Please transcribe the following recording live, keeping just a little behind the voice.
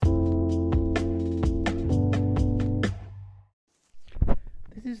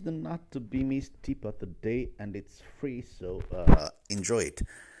is the not to be missed tip of the day, and it's free, so enjoy it.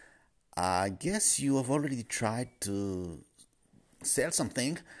 I guess you have already tried to sell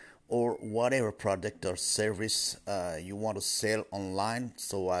something or whatever product or service you want to sell online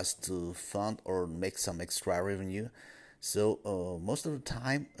so as to fund or make some extra revenue. So, most of the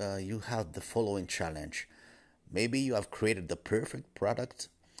time, you have the following challenge. Maybe you have created the perfect product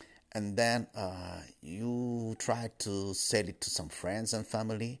and then you try to sell it to some friends and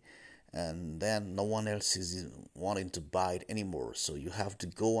family, and then no one else is wanting to buy it anymore, so you have to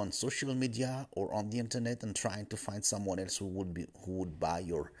go on social media or on the internet and trying to find someone else who would buy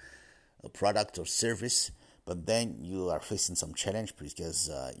your product or service. But then you are facing some challenge because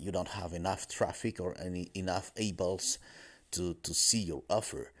you don't have enough traffic or enough eyeballs to see your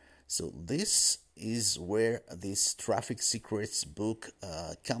offer. So this is where this Traffic Secrets book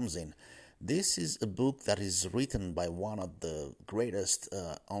comes in. This is a book that is written by one of the greatest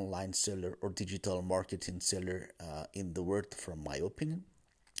online seller or digital marketing seller in the world, from my opinion.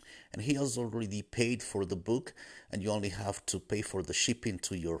 And he has already paid for the book, and you only have to pay for the shipping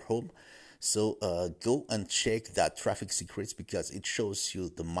to your home. So go and check that Traffic Secrets, because it shows you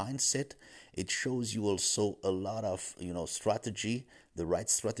the mindset. It shows you also a lot of strategy, the right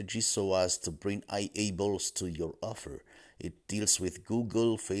strategy, so as to bring eyeballs to your offer. It deals with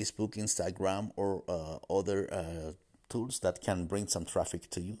Google, Facebook, Instagram, or other tools that can bring some traffic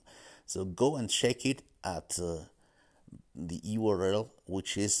to you. So go and check it at the URL,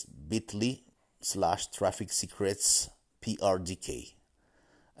 which is bit.ly/Traffic Secrets PRDK.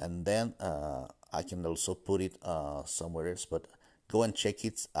 And then I can also put it somewhere else, but go and check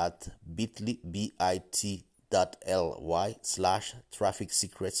it at bit.ly/Traffic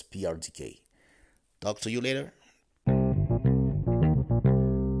Secrets PRDK. Talk to you later.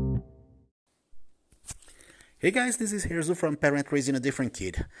 Hey guys, this is Herzo from Parent Raising a Different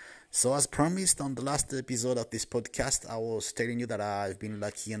Kid. So as promised on the last episode of this podcast, I was telling you that I've been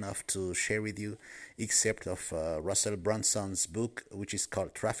lucky enough to share with you excerpt of Russell Brunson's book, which is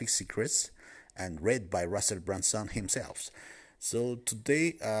called Traffic Secrets, and read by Russell Brunson himself. So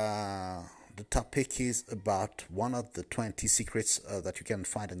today the topic is about one of the 20 secrets that you can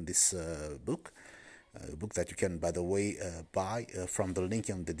find in this book. A book that you can, by the way, buy from the link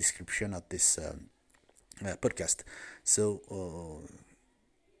in the description of this podcast. So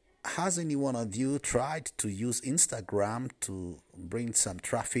has any one of you tried to use Instagram to bring some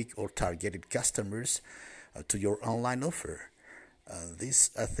traffic or targeted customers to your online offer?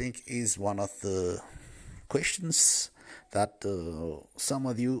 This, I think, is one of the questions that some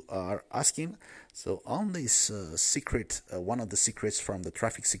of you are asking. So on this secret, one of the secrets from the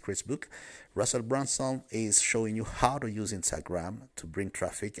Traffic Secrets book, Russell Brunson is showing you how to use Instagram to bring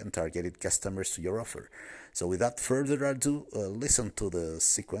traffic and targeted customers to your offer. So without further ado, listen to the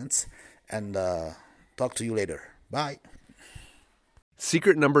sequence and talk to you later. Bye.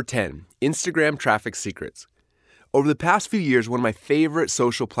 Secret number 10, Instagram Traffic Secrets. Over the past few years, one of my favorite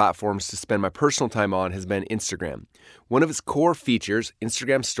social platforms to spend my personal time on has been Instagram. One of its core features,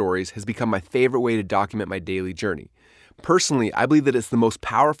 Instagram Stories, has become my favorite way to document my daily journey. Personally, I believe that it's the most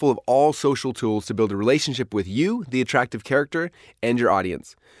powerful of all social tools to build a relationship with you, the attractive character, and your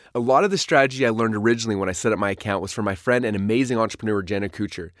audience. A lot of the strategy I learned originally when I set up my account was from my friend and amazing entrepreneur, Jenna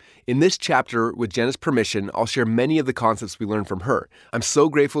Kutcher. In this chapter, with Jenna's permission, I'll share many of the concepts we learned from her. I'm so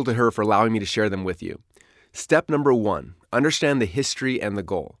grateful to her for allowing me to share them with you. Step number 1, understand the history and the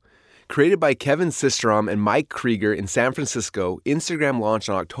goal. Created by Kevin Systrom and Mike Krieger in San Francisco, Instagram launched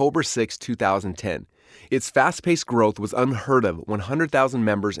on October 6, 2010. Its fast-paced growth was unheard of: 100,000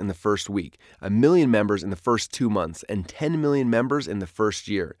 members in the first week, 1 million members in the first 2 months, and 10 million members in the first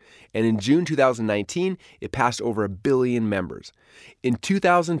year. And in June 2019, it passed over 1 billion members. In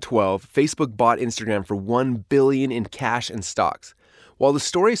 2012, Facebook bought Instagram for $1 billion in cash and stocks. While the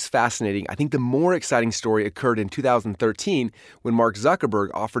story is fascinating, I think the more exciting story occurred in 2013 when Mark Zuckerberg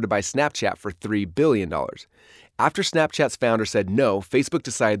offered to buy Snapchat for $3 billion. After Snapchat's founder said no, Facebook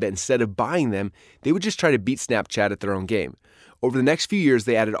decided that instead of buying them, they would just try to beat Snapchat at their own game. Over the next few years,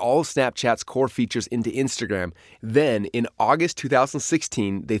 they added all of Snapchat's core features into Instagram. Then, in August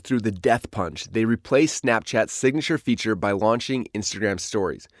 2016, they threw the death punch. They replaced Snapchat's signature feature by launching Instagram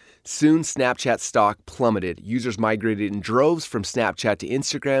Stories. Soon, Snapchat's stock plummeted. Users migrated in droves from Snapchat to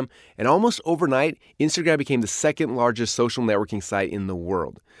Instagram, and almost overnight, Instagram became the second largest social networking site in the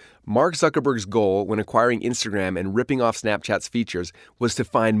world. Mark Zuckerberg's goal when acquiring Instagram and ripping off Snapchat's features was to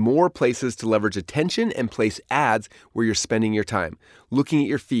find more places to leverage attention and place ads where you're spending your time, looking at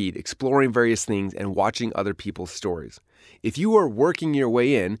your feed, exploring various things, and watching other people's stories. If you are working your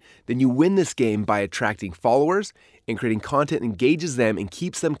way in, then you win this game by attracting followers and creating content that engages them and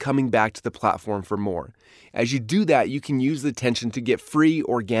keeps them coming back to the platform for more. As you do that, you can use the attention to get free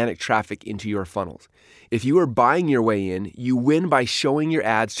organic traffic into your funnels. If you are buying your way in, you win by showing your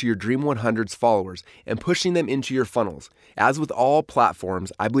ads to your Dream 100's followers and pushing them into your funnels. As with all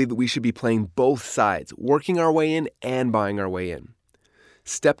platforms, I believe that we should be playing both sides, working our way in and buying our way in.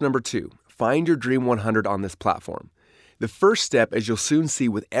 Step number 2, find your Dream 100 on this platform. The first step, as you'll soon see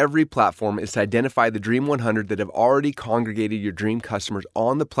with every platform, is to identify the Dream 100 that have already congregated your dream customers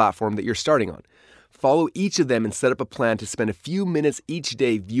on the platform that you're starting on. Follow each of them and set up a plan to spend a few minutes each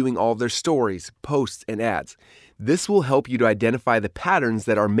day viewing all of their stories, posts, and ads. This will help you to identify the patterns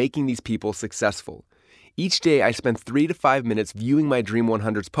that are making these people successful. Each day, I spend 3 to 5 minutes viewing my Dream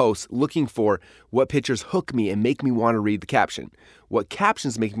 100's posts, looking for what pictures hook me and make me want to read the caption, what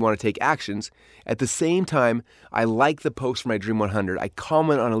captions make me want to take actions. At the same time, I like the post for my Dream 100. I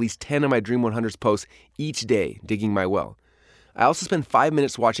comment on at least 10 of my Dream 100's posts each day, digging my well. I also spend 5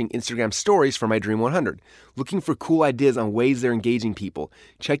 minutes watching Instagram stories for my Dream 100, looking for cool ideas on ways they're engaging people,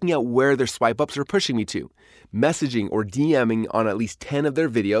 checking out where their swipe ups are pushing me to, messaging or DMing on at least 10 of their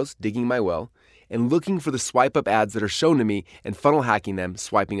videos, digging my well, and looking for the swipe up ads that are shown to me and funnel hacking them,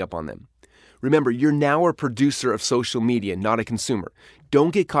 swiping up on them. Remember, you're now a producer of social media, not a consumer.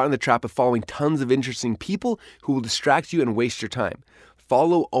 Don't get caught in the trap of following tons of interesting people who will distract you and waste your time.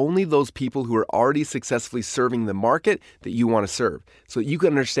 Follow only those people who are already successfully serving the market that you want to serve so that you can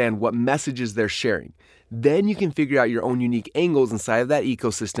understand what messages they're sharing. Then you can figure out your own unique angles inside of that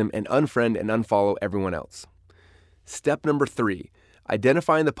ecosystem and unfriend and unfollow everyone else. Step number 3,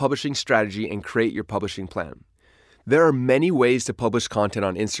 identifying the publishing strategy and create your publishing plan. There are many ways to publish content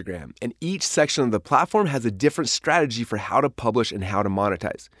on Instagram, and each section of the platform has a different strategy for how to publish and how to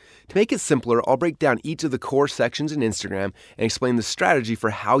monetize. To make it simpler, I'll break down each of the core sections in Instagram and explain the strategy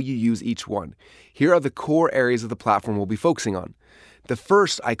for how you use each one. Here are the core areas of the platform we'll be focusing on. The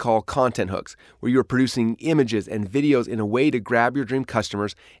first I call content hooks, where you're producing images and videos in a way to grab your dream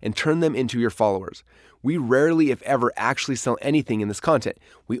customers and turn them into your followers. We rarely, if ever, actually sell anything in this content.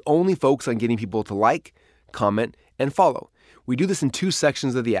 We only focus on getting people to like, comment, and follow. We do this in 2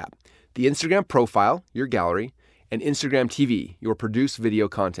 sections of the app: the Instagram profile, your gallery, and Instagram TV, your produced video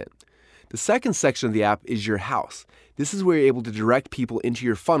content. The second section of the app is your house. This is where you're able to direct people into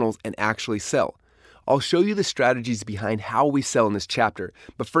your funnels and actually sell. I'll show you the strategies behind how we sell in this chapter,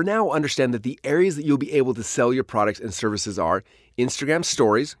 but for now, understand that the areas that you'll be able to sell your products and services are Instagram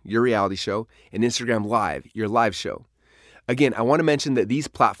Stories, your reality show, and Instagram Live, your live show. Again, I want to mention that these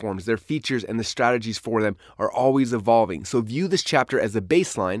platforms, their features, and the strategies for them are always evolving. So view this chapter as a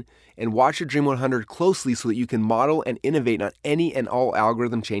baseline and watch your Dream 100 closely so that you can model and innovate on any and all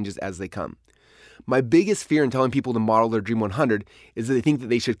algorithm changes as they come. My biggest fear in telling people to model their Dream 100 is that they think that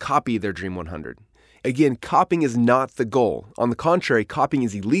they should copy their Dream 100. Again, copying is not the goal. On the contrary, copying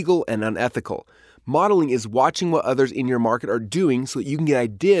is illegal and unethical. Modeling is watching what others in your market are doing so that you can get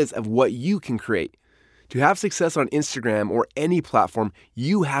ideas of what you can create. To have success on Instagram or any platform,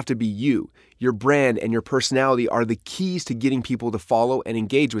 you have to be you. Your brand and your personality are the keys to getting people to follow and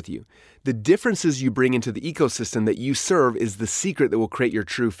engage with you. The differences you bring into the ecosystem that you serve is the secret that will create your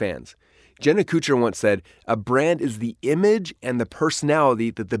true fans. Jenna Kutcher once said, "A brand is the image and the personality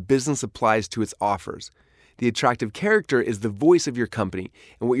that the business applies to its offers." The attractive character is the voice of your company,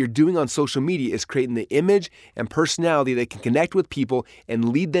 and what you're doing on social media is creating the image and personality that can connect with people and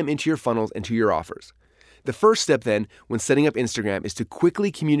lead them into your funnels and to your offers. The first step then, when setting up Instagram, is to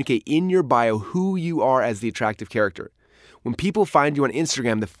quickly communicate in your bio who you are as the attractive character. When people find you on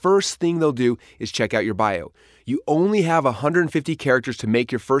Instagram, the first thing they'll do is check out your bio. You only have 150 characters to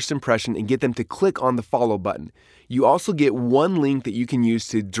make your first impression and get them to click on the follow button. You also get one link that you can use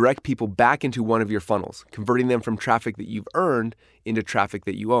to direct people back into one of your funnels, converting them from traffic that you've earned into traffic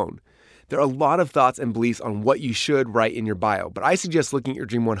that you own. There are a lot of thoughts and beliefs on what you should write in your bio, but I suggest looking at your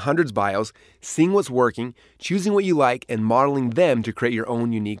Dream 100's bios, seeing what's working, choosing what you like, and modeling them to create your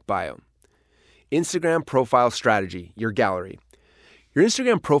own unique bio. Instagram profile strategy, your gallery. Your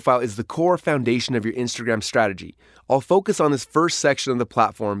Instagram profile is the core foundation of your Instagram strategy. I'll focus on this first section of the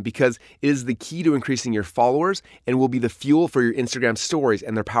platform because it is the key to increasing your followers and will be the fuel for your Instagram stories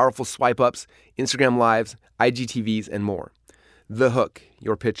and their powerful swipe ups, Instagram lives, IGTVs, and more. The hook,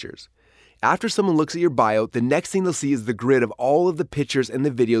 your pictures. After someone looks at your bio, the next thing they'll see is the grid of all of the pictures and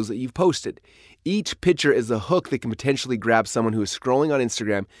the videos that you've posted. Each picture is a hook that can potentially grab someone who is scrolling on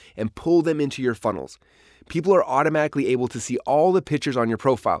Instagram and pull them into your funnels. People are automatically able to see all the pictures on your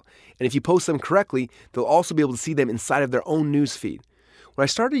profile, and if you post them correctly, they'll also be able to see them inside of their own newsfeed. When I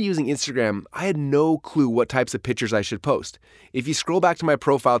started using Instagram, I had no clue what types of pictures I should post. If you scroll back to my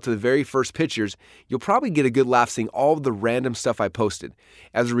profile to the very first pictures, you'll probably get a good laugh seeing all of the random stuff I posted.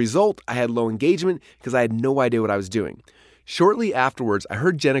 As a result, I had low engagement because I had no idea what I was doing. Shortly afterwards, I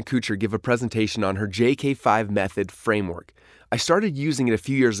heard Jenna Kutcher give a presentation on her JK5 method framework. I started using it a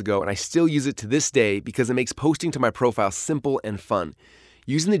few years ago and I still use it to this day because it makes posting to my profile simple and fun.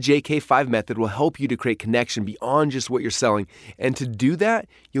 Using the JK5 method will help you to create connection beyond just what you're selling, and to do that,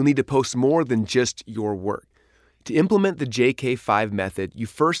 you'll need to post more than just your work. To implement the JK5 method, you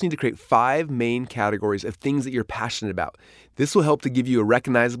first need to create 5 main categories of things that you're passionate about. This will help to give you a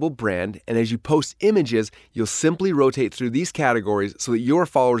recognizable brand, and as you post images, you'll simply rotate through these categories so that your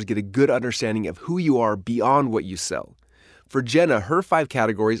followers get a good understanding of who you are beyond what you sell. For Jenna, her 5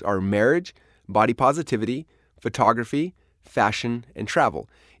 categories are marriage, body positivity, photography, fashion, and travel.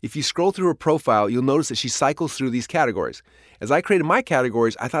 If you scroll through her profile, you'll notice that she cycles through these categories. As I created my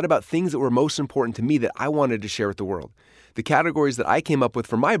categories, I thought about things that were most important to me that I wanted to share with the world. The categories that I came up with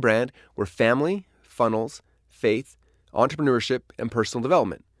for my brand were family, funnels, faith, entrepreneurship, and personal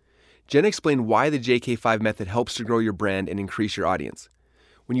development. Jenna explained why the JK5 method helps to grow your brand and increase your audience.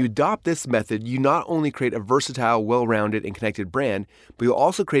 When you adopt this method, you not only create a versatile, well-rounded, and connected brand, but you'll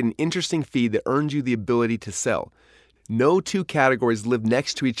also create an interesting feed that earns you the ability to sell. No 2 categories live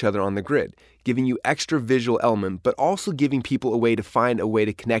next to each other on the grid, giving you extra visual element, but also giving people a way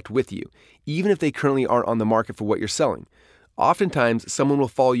to connect with you, even if they currently aren't on the market for what you're selling. Oftentimes, someone will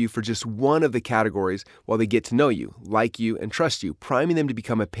follow you for just one of the categories while they get to know you, like you, and trust you, priming them to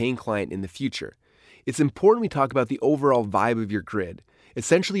become a paying client in the future. It's important we talk about the overall vibe of your grid.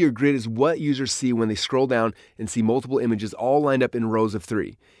 Essentially, your grid is what users see when they scroll down and see multiple images all lined up in rows of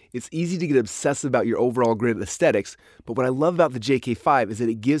 3. It's easy to get obsessive about your overall grid aesthetics, but what I love about the JK5 is that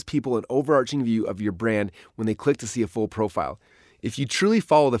it gives people an overarching view of your brand when they click to see a full profile. If you truly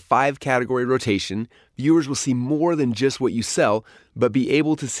follow the 5-category rotation, viewers will see more than just what you sell, but be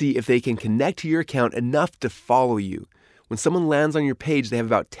able to see if they can connect to your account enough to follow you. When someone lands on your page, they have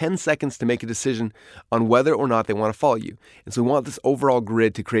about 10 seconds to make a decision on whether or not they want to follow you. And so we want this overall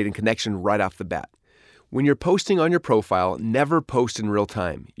grid to create a connection right off the bat. When you're posting on your profile, never post in real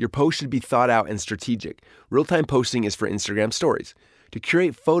time. Your post should be thought out and strategic. Real-time posting is for Instagram stories. To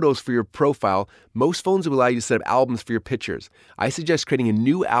curate photos for your profile, most phones will allow you to set up albums for your pictures. I suggest creating a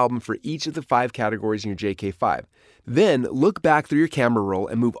new album for each of the 5 categories in your JK5. Then, look back through your camera roll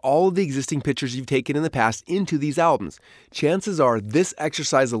and move all of the existing pictures you've taken in the past into these albums. Chances are this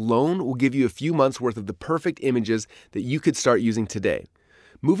exercise alone will give you a few months worth of the perfect images that you could start using today.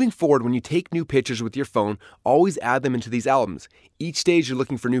 Moving forward, when you take new pictures with your phone, always add them into these albums. Each day you're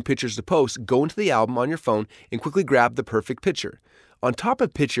looking for new pictures to post, go into the album on your phone and quickly grab the perfect picture. On top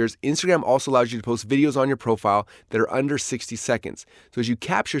of pictures, Instagram also allows you to post videos on your profile that are under 60 seconds. So as you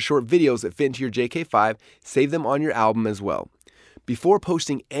capture short videos that fit into your JK5, save them on your album as well. Before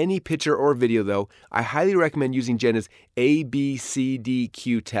posting any picture or video though, I highly recommend using Jenna's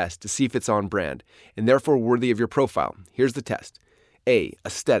ABCDQ test to see if it's on brand and therefore worthy of your profile. Here's the test. A.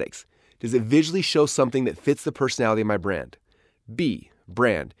 Aesthetics. Does it visually show something that fits the personality of my brand? B.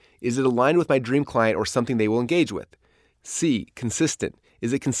 Brand. Is it aligned with my dream client or something they will engage with? C. Consistent.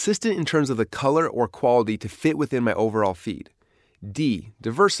 Is it consistent in terms of the color or quality to fit within my overall feed? D.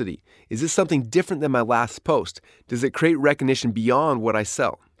 Diversity. Is this something different than my last post? Does it create recognition beyond what I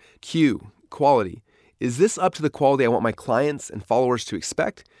sell? Q. Quality. Is this up to the quality I want my clients and followers to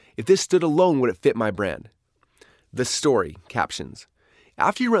expect? If this stood alone, would it fit my brand? The story, captions.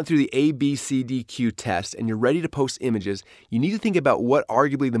 After you run through the ABCDQ test and you're ready to post images, you need to think about what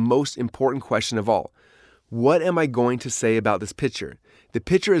arguably the most important question of all. What am I going to say about this picture? The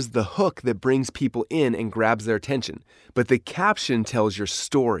picture is the hook that brings people in and grabs their attention, but the caption tells your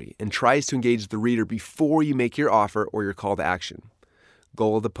story and tries to engage the reader before you make your offer or your call to action.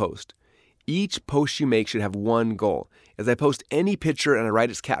 Goal of the post. Each post you make should have one goal. As I post any picture and I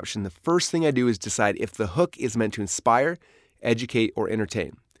write its caption, the first thing I do is decide if the hook is meant to inspire, educate, or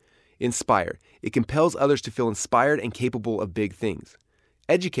entertain. Inspire. It compels others to feel inspired and capable of big things.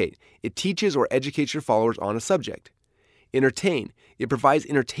 Educate. It teaches or educates your followers on a subject. Entertain. It provides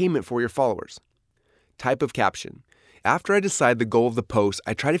entertainment for your followers. Type of caption. After I decide the goal of the post,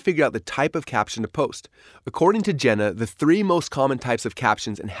 I try to figure out the type of caption to post. According to Jenna, the 3 most common types of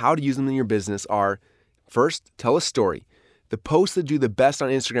captions and how to use them in your business are: first, tell a story. The posts that do the best on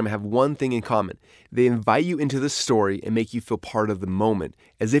Instagram have one thing in common. They invite you into the story and make you feel part of the moment,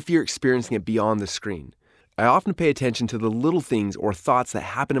 as if you're experiencing it beyond the screen. I often pay attention to the little things or thoughts that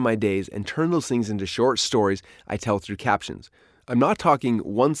happen in my days and turn those things into short stories I tell through captions. I'm not talking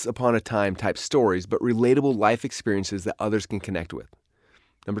once upon a time type stories, but relatable life experiences that others can connect with.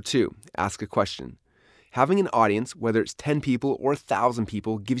 Number 2, ask a question. Having an audience, whether it's 10 people or 1,000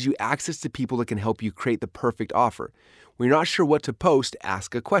 people, gives you access to people that can help you create the perfect offer. When you're not sure what to post,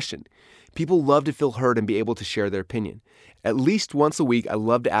 ask a question. People love to feel heard and be able to share their opinion. At least once a week, I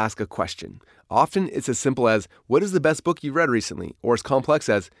love to ask a question. Often it's as simple as, what is the best book you've read recently? Or as complex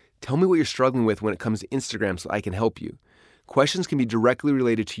as, tell me what you're struggling with when it comes to Instagram so I can help you. Questions can be directly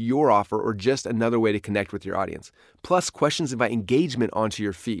related to your offer or just another way to connect with your audience. Plus, questions invite engagement onto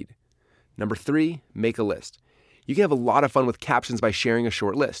your feed. Number 3, make a list. You can have a lot of fun with captions by sharing a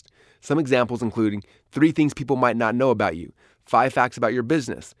short list. Some examples including 3 things people might not know about you, 5 facts about your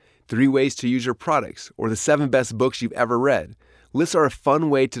business, 3 ways to use your products, or the 7 best books you've ever read. Lists are a fun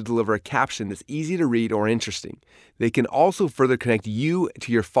way to deliver a caption that's easy to read or interesting. They can also further connect you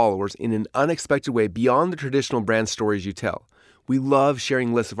to your followers in an unexpected way beyond the traditional brand stories you tell. We love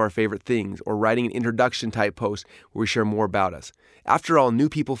sharing lists of our favorite things or writing an introduction type post where we share more about us. After all, new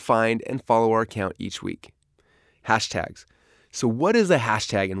people find and follow our account each week. Hashtags. So what is a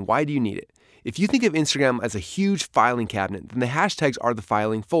hashtag and why do you need it? If you think of Instagram as a huge filing cabinet, then the hashtags are the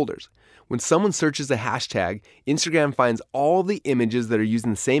filing folders. When someone searches a hashtag, Instagram finds all the images that are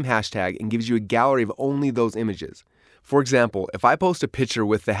using the same hashtag and gives you a gallery of only those images. For example, if I post a picture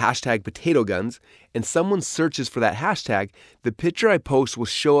with the hashtag potato guns and someone searches for that hashtag, the picture I post will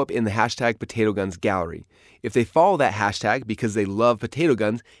show up in the hashtag potato guns gallery. If they follow that hashtag because they love potato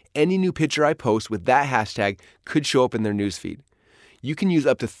guns, any new picture I post with that hashtag could show up in their newsfeed. You can use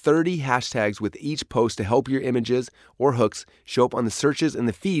up to 30 hashtags with each post to help your images or hooks show up on the searches and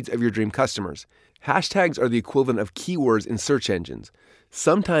the feeds of your dream customers. Hashtags are the equivalent of keywords in search engines.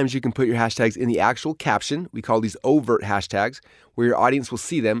 Sometimes you can put your hashtags in the actual caption, we call these overt hashtags, where your audience will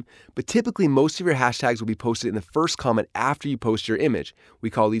see them, but typically most of your hashtags will be posted in the first comment after you post your image. We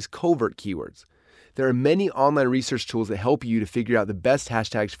call these covert keywords. There are many online research tools that help you to figure out the best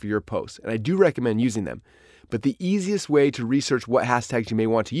hashtags for your posts, and I do recommend using them. But the easiest way to research what hashtags you may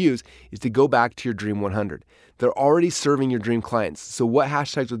want to use is to go back to your Dream 100. They're already serving your dream clients, so what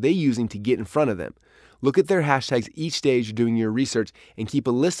hashtags are they using to get in front of them? Look at their hashtags each day as you're doing your research and keep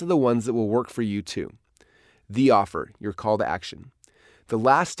a list of the ones that will work for you too. The offer, your call to action. The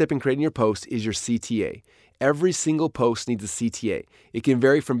last step in creating your post is your CTA. Every single post needs a CTA. It can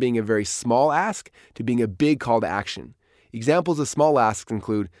vary from being a very small ask to being a big call to action. Examples of small asks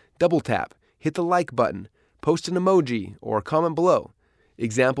include double tap, hit the like button, post an emoji, or comment below.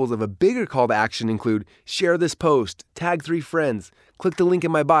 Examples of a bigger call to action include share this post, tag 3 friends, click the link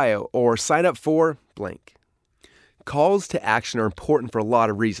in my bio, or sign up for blank. Calls to action are important for a lot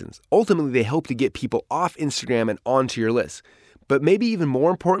of reasons. Ultimately, they help to get people off Instagram and onto your list. But maybe even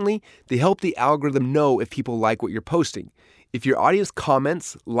more importantly, they help the algorithm know if people like what you're posting. If your audience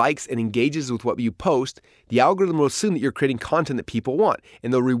comments, likes, and engages with what you post, the algorithm will assume that you're creating content that people want,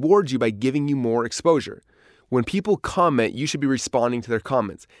 and they'll reward you by giving you more exposure. When people comment, you should be responding to their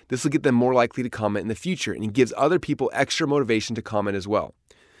comments. This will get them more likely to comment in the future, and it gives other people extra motivation to comment as well.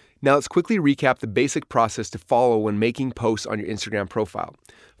 Now let's quickly recap the basic process to follow when making posts on your Instagram profile.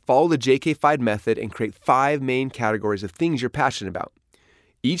 Follow the JK5 method and create 5 main categories of things you're passionate about.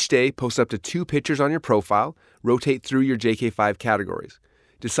 Each day, post up to 2 pictures on your profile, rotate through your JK5 categories.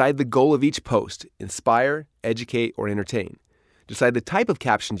 Decide the goal of each post, inspire, educate, or entertain. Decide the type of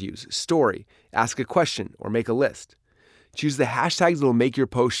caption to use, story, ask a question, or make a list. Choose the hashtags that will make your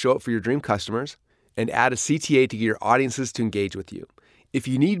post show up for your dream customers, and add a CTA to get your audiences to engage with you. If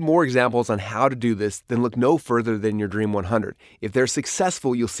you need more examples on how to do this, then look no further than your Dream 100. If they're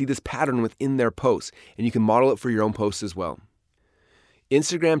successful, you'll see this pattern within their posts, and you can model it for your own posts as well.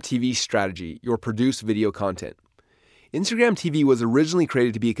 Instagram TV strategy, your produced video content. Instagram TV was originally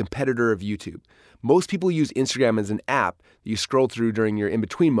created to be a competitor of YouTube. Most people use Instagram as an app that you scroll through during your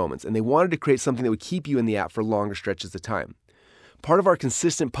in-between moments, and they wanted to create something that would keep you in the app for longer stretches of time. Part of our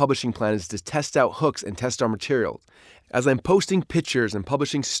consistent publishing plan is to test out hooks and test our materials. As I'm posting pictures and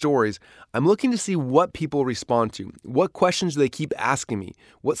publishing stories, I'm looking to see what people respond to. What questions do they keep asking me?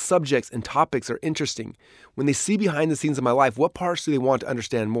 What subjects and topics are interesting? When they see behind the scenes of my life, what parts do they want to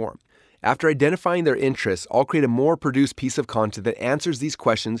understand more? After identifying their interests, I'll create a more produced piece of content that answers these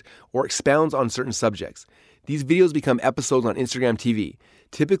questions or expounds on certain subjects. These videos become episodes on Instagram TV.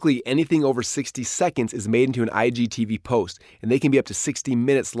 Typically, anything over 60 seconds is made into an IGTV post, and they can be up to 60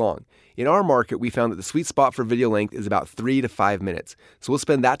 minutes long. In our market, we found that the sweet spot for video length is about 3 to 5 minutes. So we'll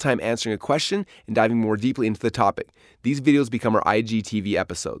spend that time answering a question and diving more deeply into the topic. These videos become our IGTV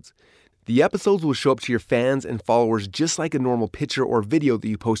episodes. The episodes will show up to your fans and followers just like a normal picture or video that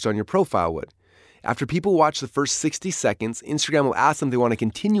you post on your profile would. After people watch the first 60 seconds, Instagram will ask them if they want to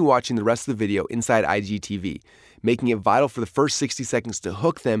continue watching the rest of the video inside IGTV. making it vital for the first 60 seconds to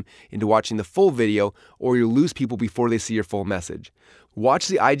hook them into watching the full video, or you'll lose people before they see your full message. Watch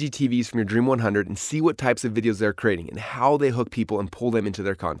the IGTVs from your Dream 100 and see what types of videos they're creating and how they hook people and pull them into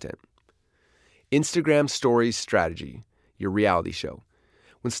their content. Instagram Stories Strategy, your reality show.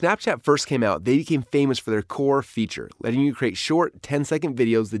 When Snapchat first came out, they became famous for their core feature, letting you create short 10-second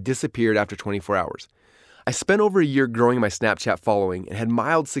videos that disappeared after 24 hours. I spent over a year growing my Snapchat following and had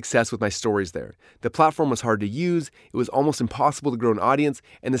mild success with my stories there. The platform was hard to use, it was almost impossible to grow an audience,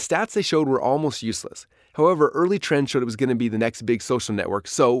 and the stats they showed were almost useless. However, early trends showed it was going to be the next big social network,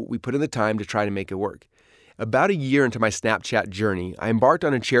 so we put in the time to try to make it work. About a year into my Snapchat journey, I embarked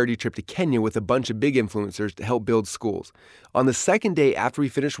on a charity trip to Kenya with a bunch of big influencers to help build schools. On the second day after we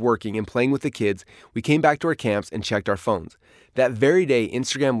finished working and playing with the kids, we came back to our camps and checked our phones. That very day,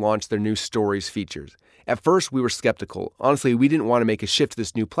 Instagram launched their new Stories features. At first, we were skeptical. Honestly, we didn't want to make a shift to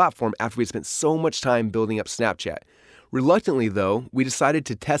this new platform after we had spent so much time building up Snapchat. Reluctantly, though, we decided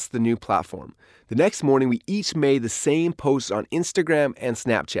to test the new platform. The next morning, we each made the same posts on Instagram and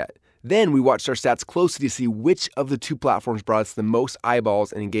Snapchat. Then we watched our stats closely to see which of the two platforms brought us the most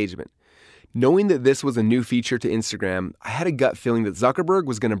eyeballs and engagement. Knowing that this was a new feature to Instagram, I had a gut feeling that Zuckerberg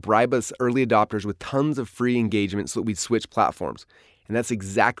was going to bribe us early adopters with tons of free engagement so that we'd switch platforms. And that's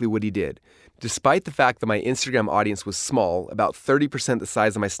exactly what he did. Despite the fact that my Instagram audience was small, about 30% the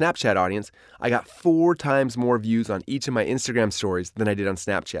size of my Snapchat audience, I got 4 times more views on each of my Instagram stories than I did on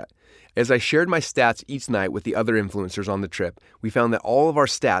Snapchat. As I shared my stats each night with the other influencers on the trip, we found that all of our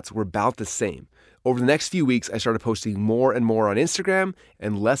stats were about the same. Over the next few weeks, I started posting more and more on Instagram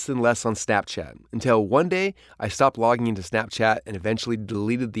and less on Snapchat, until one day I stopped logging into Snapchat and eventually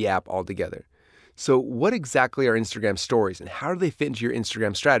deleted the app altogether. So what exactly are Instagram stories and how do they fit into your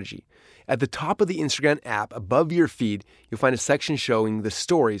Instagram strategy? At the top of the Instagram app, above your feed, you'll find a section showing the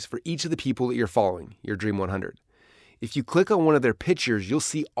stories for each of the people that you're following, your Dream 100. If you click on one of their pictures, you'll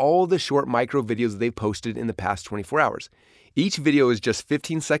see all the short micro videos they've posted in the past 24 hours. Each video is just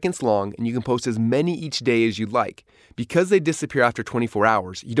 15 seconds long, and you can post as many each day as you'd like. Because they disappear after 24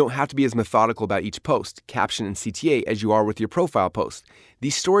 hours, you don't have to be as methodical about each post, caption, and CTA as you are with your profile post.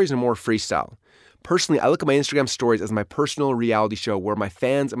 These stories are more freestyle. Personally, I look at my Instagram stories as my personal reality show where my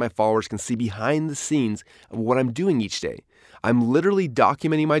fans and my followers can see behind the scenes of what I'm doing each day. I'm literally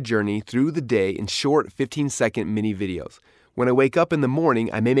documenting my journey through the day in short 15-second mini videos. When I wake up in the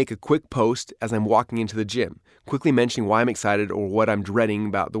morning, I may make a quick post as I'm walking into the gym, quickly mentioning why I'm excited or what I'm dreading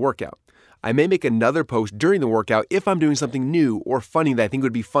about the workout. I may make another post during the workout if I'm doing something new or funny that I think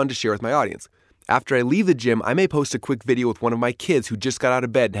would be fun to share with my audience. After I leave the gym, I may post a quick video with one of my kids who just got out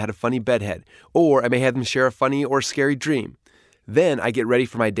of bed and had a funny bedhead, or I may have them share a funny or scary dream. Then I get ready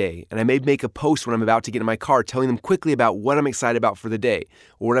for my day, and I may make a post when I'm about to get in my car telling them quickly about what I'm excited about for the day,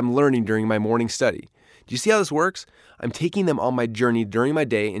 or what I'm learning during my morning study. Do you see how this works? I'm taking them on my journey during my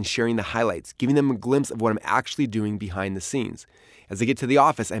day and sharing the highlights, giving them a glimpse of what I'm actually doing behind the scenes. As they get to the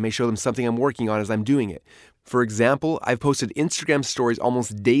office, I may show them something I'm working on as I'm doing it. For example, I've posted Instagram stories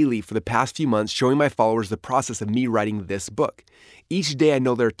almost daily for the past few months showing my followers the process of me writing this book. Each day I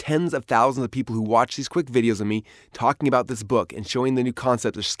know there are tens of thousands of people who watch these quick videos of me talking about this book and showing the new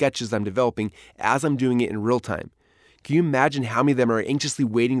concepts or sketches I'm developing as I'm doing it in real time. Can you imagine how many of them are anxiously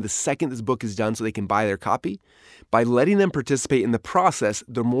waiting the second this book is done so they can buy their copy? By letting them participate in the process,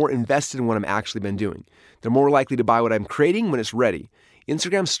 they're more invested in what I'm actually been doing. They're more likely to buy what I'm creating when it's ready.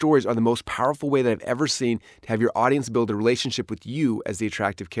 Instagram stories are the most powerful way that I've ever seen to have your audience build a relationship with you as the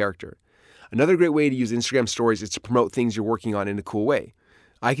attractive character. Another great way to use Instagram stories is to promote things you're working on in a cool way.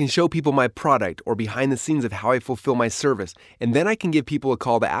 I can show people my product or behind the scenes of how I fulfill my service, and then I can give people a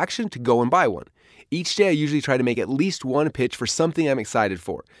call to action to go and buy one. Each day I usually try to make at least one pitch for something I'm excited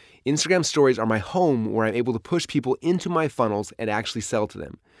for. Instagram stories are my home where I'm able to push people into my funnels and actually sell to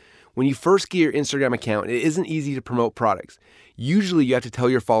them. When you first get your Instagram account, it isn't easy to promote products. Usually you have to tell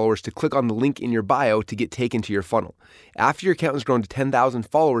your followers to click on the link in your bio to get taken to your funnel. After your account has grown to 10,000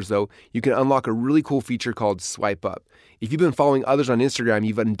 followers though, you can unlock a really cool feature called Swipe Up. If you've been following others on Instagram,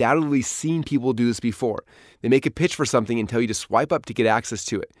 you've undoubtedly seen people do this before. They make a pitch for something and tell you to swipe up to get access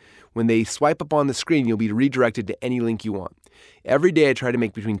to it. When they swipe up on the screen, you'll be redirected to any link you want. Every day I try to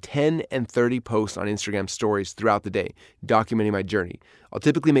make between 10 and 30 posts on Instagram stories throughout the day, documenting my journey. I'll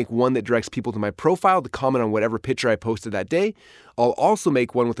typically make one that directs people to my profile to comment on whatever picture I posted that day. I'll also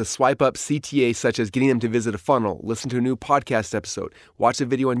make one with a swipe up CTA such as getting them to visit a funnel, listen to a new podcast episode, watch a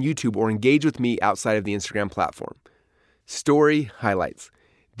video on YouTube, or engage with me outside of the Instagram platform. Story highlights.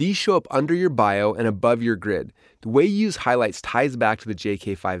 These show up under your bio and above your grid. The way you use highlights ties back to the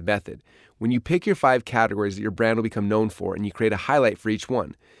JK5 method. When you pick your 5 categories that your brand will become known for and you create a highlight for each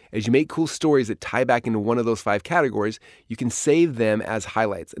one, as you make cool stories that tie back into one of those 5 categories, you can save them as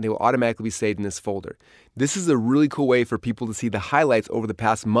highlights and they will automatically be saved in this folder. This is a really cool way for people to see the highlights over the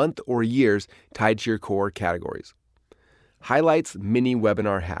past month or years tied to your core categories. Highlights mini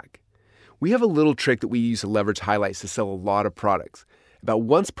webinar hack. We have a little trick that we use to leverage highlights to sell a lot of products. About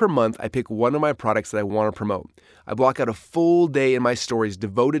once per month, I pick one of my products that I want to promote. I block out a full day in my stories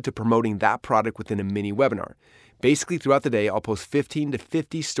devoted to promoting that product within a mini webinar. Basically, throughout the day, I'll post 15 to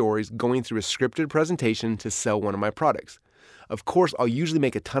 50 stories going through a scripted presentation to sell one of my products. Of course, I'll usually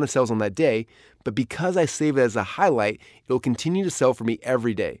make a ton of sales on that day, but because I save it as a highlight, it'll continue to sell for me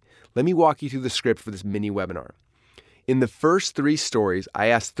every day. Let me walk you through the script for this mini webinar. In the first 3 stories, I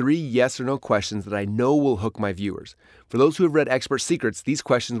ask 3 yes or no questions that I know will hook my viewers. For those who have read Expert Secrets, these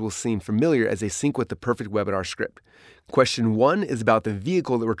questions will seem familiar as they sync with the perfect webinar script. Question 1 is about the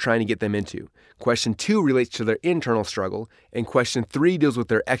vehicle that we're trying to get them into. Question 2 relates to their internal struggle, and question 3 deals with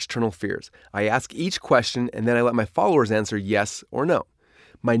their external fears. I ask each question, and then I let my followers answer yes or no.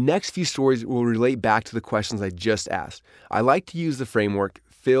 My next few stories will relate back to the questions I just asked. I like to use the framework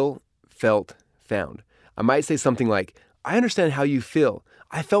feel, felt, found. I might say something like, I understand how you feel.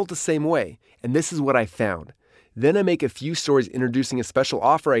 I felt the same way, and this is what I found. Then I make a few stories introducing a special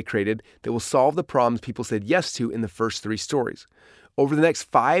offer I created that will solve the problems people said yes to in the first 3 stories. Over the next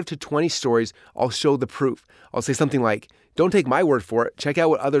 5 to 20 stories, I'll show the proof. I'll say something like, don't take my word for it, check out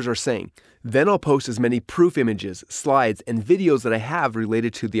what others are saying. Then I'll post as many proof images, slides, and videos that I have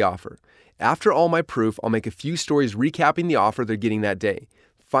related to the offer. After all my proof, I'll make a few stories recapping the offer they're getting that day.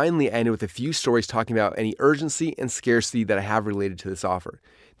 Finally, I ended with a few stories talking about any urgency and scarcity that I have related to this offer.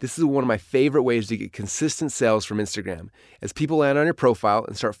 This is one of my favorite ways to get consistent sales from Instagram. As people land on your profile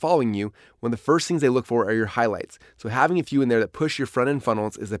and start following you, one of the first things they look for are your highlights. So having a few in there that push your front-end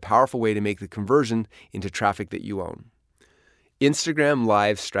funnels is a powerful way to make the conversion into traffic that you own. Instagram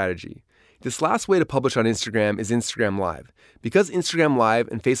Live strategy. This last way to publish on Instagram is Instagram Live. Because Instagram Live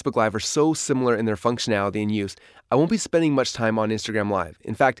and Facebook Live are so similar in their functionality and use, I won't be spending much time on Instagram Live.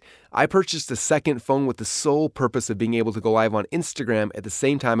 In fact, I purchased a second phone with the sole purpose of being able to go live on Instagram at the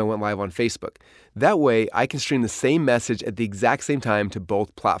same time I went live on Facebook. That way, I can stream the same message at the exact same time to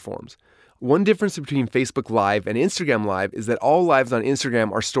both platforms. One difference between Facebook Live and Instagram Live is that all lives on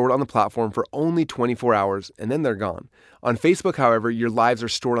Instagram are stored on the platform for only 24 hours and then they're gone. On Facebook, however, your lives are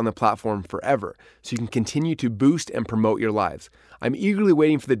stored on the platform forever, so you can continue to boost and promote your lives. I'm eagerly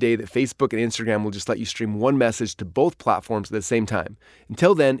waiting for the day that Facebook and Instagram will just let you stream one message to both platforms at the same time.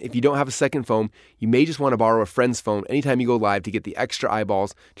 Until then, if you don't have a second phone, you may just want to borrow a friend's phone anytime you go live to get the extra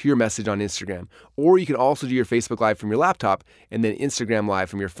eyeballs to your message on Instagram. Or you can also do your Facebook Live from your laptop and then Instagram Live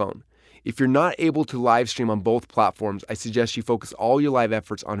from your phone. If you're not able to live stream on both platforms, I suggest you focus all your live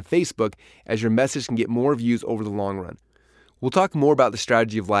efforts on Facebook as your message can get more views over the long run. We'll talk more about the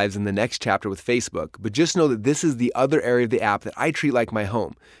strategy of lives in the next chapter with Facebook, but just know that this is the other area of the app that I treat like my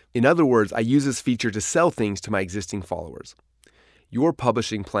home. In other words, I use this feature to sell things to my existing followers. Your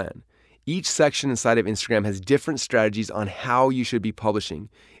publishing plan. Each section inside of Instagram has different strategies on how you should be publishing.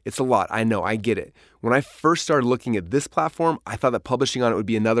 It's a lot, I know, I get it. When I first started looking at this platform, I thought that publishing on it would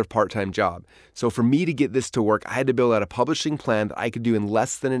be another part-time job. So for me to get this to work, I had to build out a publishing plan that I could do in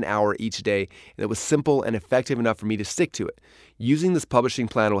less than an hour each day, and it was simple and effective enough for me to stick to it. Using this publishing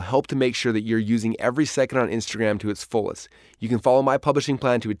plan will help to make sure that you're using every second on Instagram to its fullest. You can follow my publishing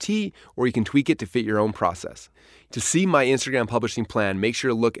plan to a T, or you can tweak it to fit your own process. To see my Instagram publishing plan, make sure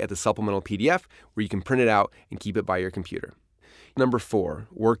to look at the supplemental PDF where you can print it out and keep it by your computer. Number 4,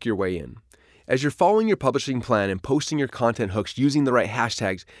 work your way in. As you're following your publishing plan and posting your content hooks using the right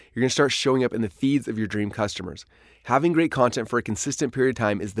hashtags, you're going to start showing up in the feeds of your dream customers. Having great content for a consistent period of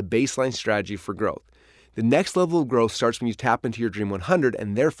time is the baseline strategy for growth. The next level of growth starts when you tap into your Dream 100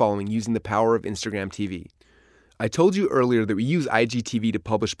 and their following using the power of Instagram TV. I told you earlier that we use IGTV to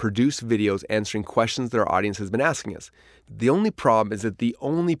publish produced videos answering questions that our audience has been asking us. The only problem is that the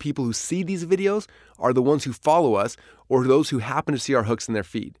only people who see these videos are the ones who follow us or those who happen to see our hooks in their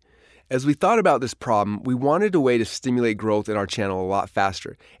feed. As we thought about this problem, we wanted a way to stimulate growth in our channel a lot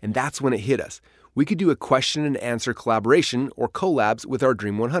faster, and that's when it hit us. We could do a question and answer collaboration or collabs with our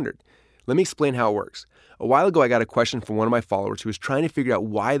Dream 100. Let me explain how it works. A while ago, I got a question from one of my followers who was trying to figure out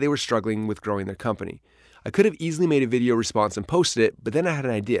why they were struggling with growing their company. I could have easily made a video response and posted it, but then I had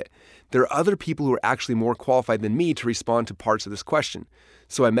an idea. There are other people who are actually more qualified than me to respond to parts of this question.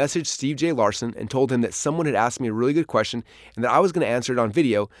 So I messaged Steve J. Larson and told him that someone had asked me a really good question and that I was going to answer it on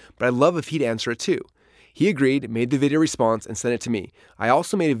video, but I'd love if he'd answer it too. He agreed, made the video response, and sent it to me. I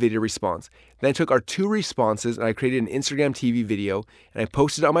also made a video response. Then I took our two responses and I created an Instagram TV video and I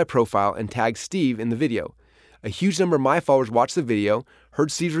posted it on my profile and tagged Steve in the video. A huge number of my followers watched the video,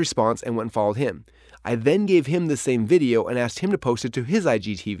 heard Steve's response, and went and followed him. I then gave him the same video and asked him to post it to his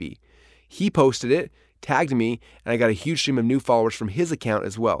IGTV. He posted it, tagged me, and I got a huge stream of new followers from his account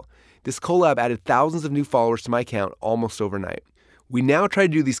as well. This collab added thousands of new followers to my account almost overnight. We now try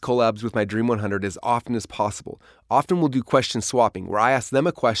to do these collabs with my Dream 100 as often as possible. Often we'll do question swapping, where I ask them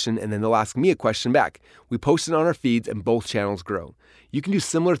a question and then they'll ask me a question back. We post it on our feeds and both channels grow. You can do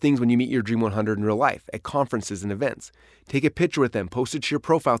similar things when you meet your Dream 100 in real life, at conferences and events. Take a picture with them, post it to your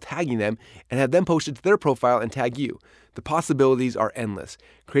profile tagging them, and have them post it to their profile and tag you. The possibilities are endless.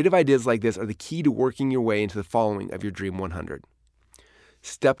 Creative ideas like this are the key to working your way into the following of your Dream 100.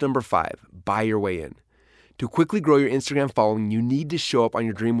 Step number 5, buy your way in. To quickly grow your Instagram following, you need to show up on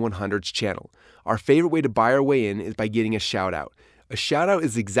your Dream 100's channel. Our favorite way to buy our way in is by getting a shout out. A shout out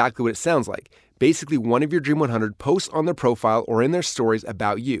is exactly what it sounds like. Basically, one of your Dream 100 posts on their profile or in their stories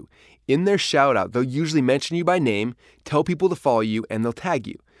about you. In their shout out, they'll usually mention you by name, tell people to follow you, and they'll tag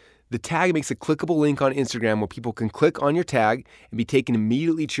you. The tag makes a clickable link on Instagram where people can click on your tag and be taken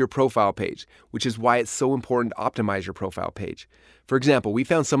immediately to your profile page, which is why it's so important to optimize your profile page. For example, we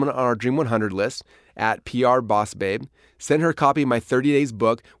found someone on our Dream 100 list at PR Boss Babe, sent her a copy of my 30 Days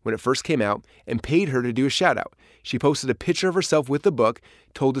book when it first came out, and paid her to do a shout out. She posted a picture of herself with the book,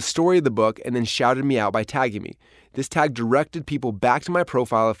 told the story of the book, and then shouted me out by tagging me. This tag directed people back to my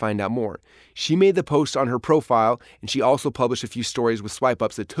profile to find out more. She made the post on her profile, and she also published a few stories with swipe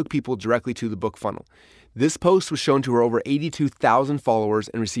ups that took people directly to the book funnel. This post was shown to her over 82,000 followers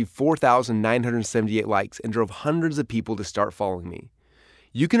and received 4,978 likes and drove hundreds of people to start following me.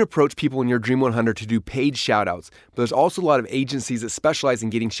 You can approach people in your Dream 100 to do paid shoutouts, but there's also a lot of agencies that specialize in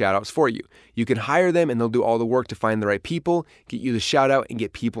getting shoutouts for you. You can hire them and they'll do all the work to find the right people, get you the shoutout, and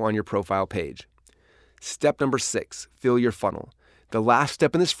get people on your profile page. Step number 6, fill your funnel. The last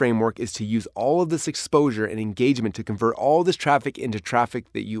step in this framework is to use all of this exposure and engagement to convert all this traffic into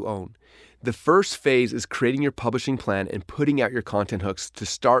traffic that you own. The first phase is creating your publishing plan and putting out your content hooks to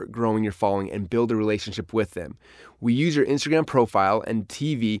start growing your following and build a relationship with them. We use your Instagram profile and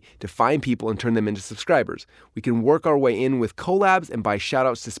TV to find people and turn them into subscribers. We can work our way in with collabs and buy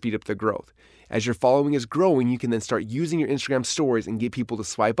shoutouts to speed up the growth. As your following is growing, you can then start using your Instagram stories and get people to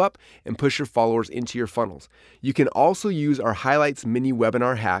swipe up and push your followers into your funnels. You can also use our Highlights mini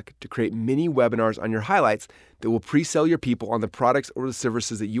webinar hack to create mini webinars on your highlights that will pre-sell your people on the products or the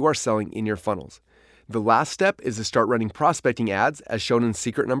services that you are selling in your funnels. The last step is to start running prospecting ads, as shown in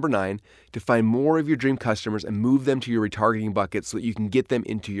secret number 9, to find more of your dream customers and move them to your retargeting bucket so that you can get them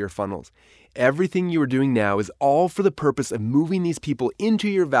into your funnels. Everything you are doing now is all for the purpose of moving these people into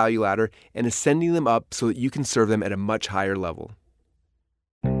your value ladder and ascending them up so that you can serve them at a much higher level.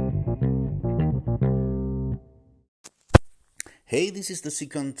 Hey, this is the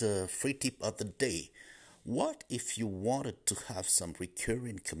second free tip of the day. What if you wanted to have some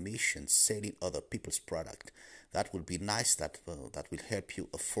recurring commissions selling other people's product? That would be nice. That will help you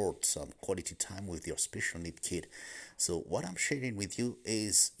afford some quality time with your special need kid. So what I'm sharing with you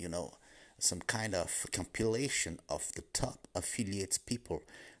is, some kind of compilation of the top affiliates people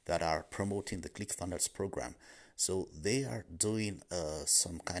that are promoting the ClickFunnels program. So they are doing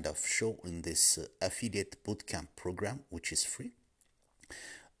some kind of show in this affiliate bootcamp program, which is free.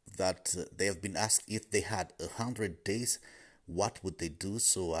 That they have been asked if they had 100 days, what would they do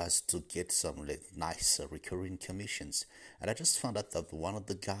so as to get some nice recurring commissions. And I just found out that one of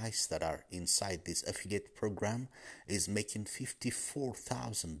the guys that are inside this affiliate program is making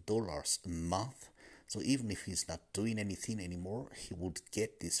 $54,000 a month. So even if he's not doing anything anymore, he would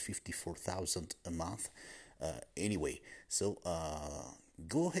get this $54,000 a month anyway. So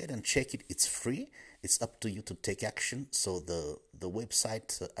go ahead and check it. It's free. It's up to you to take action. So the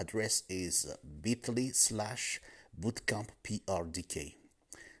website address is bit.ly/bootcampprdk.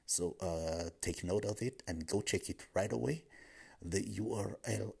 So take note of it and go check it right away. The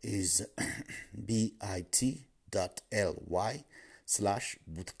URL is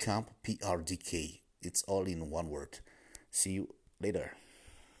bit.ly/bootcampprdk. It's all in one word. See you later.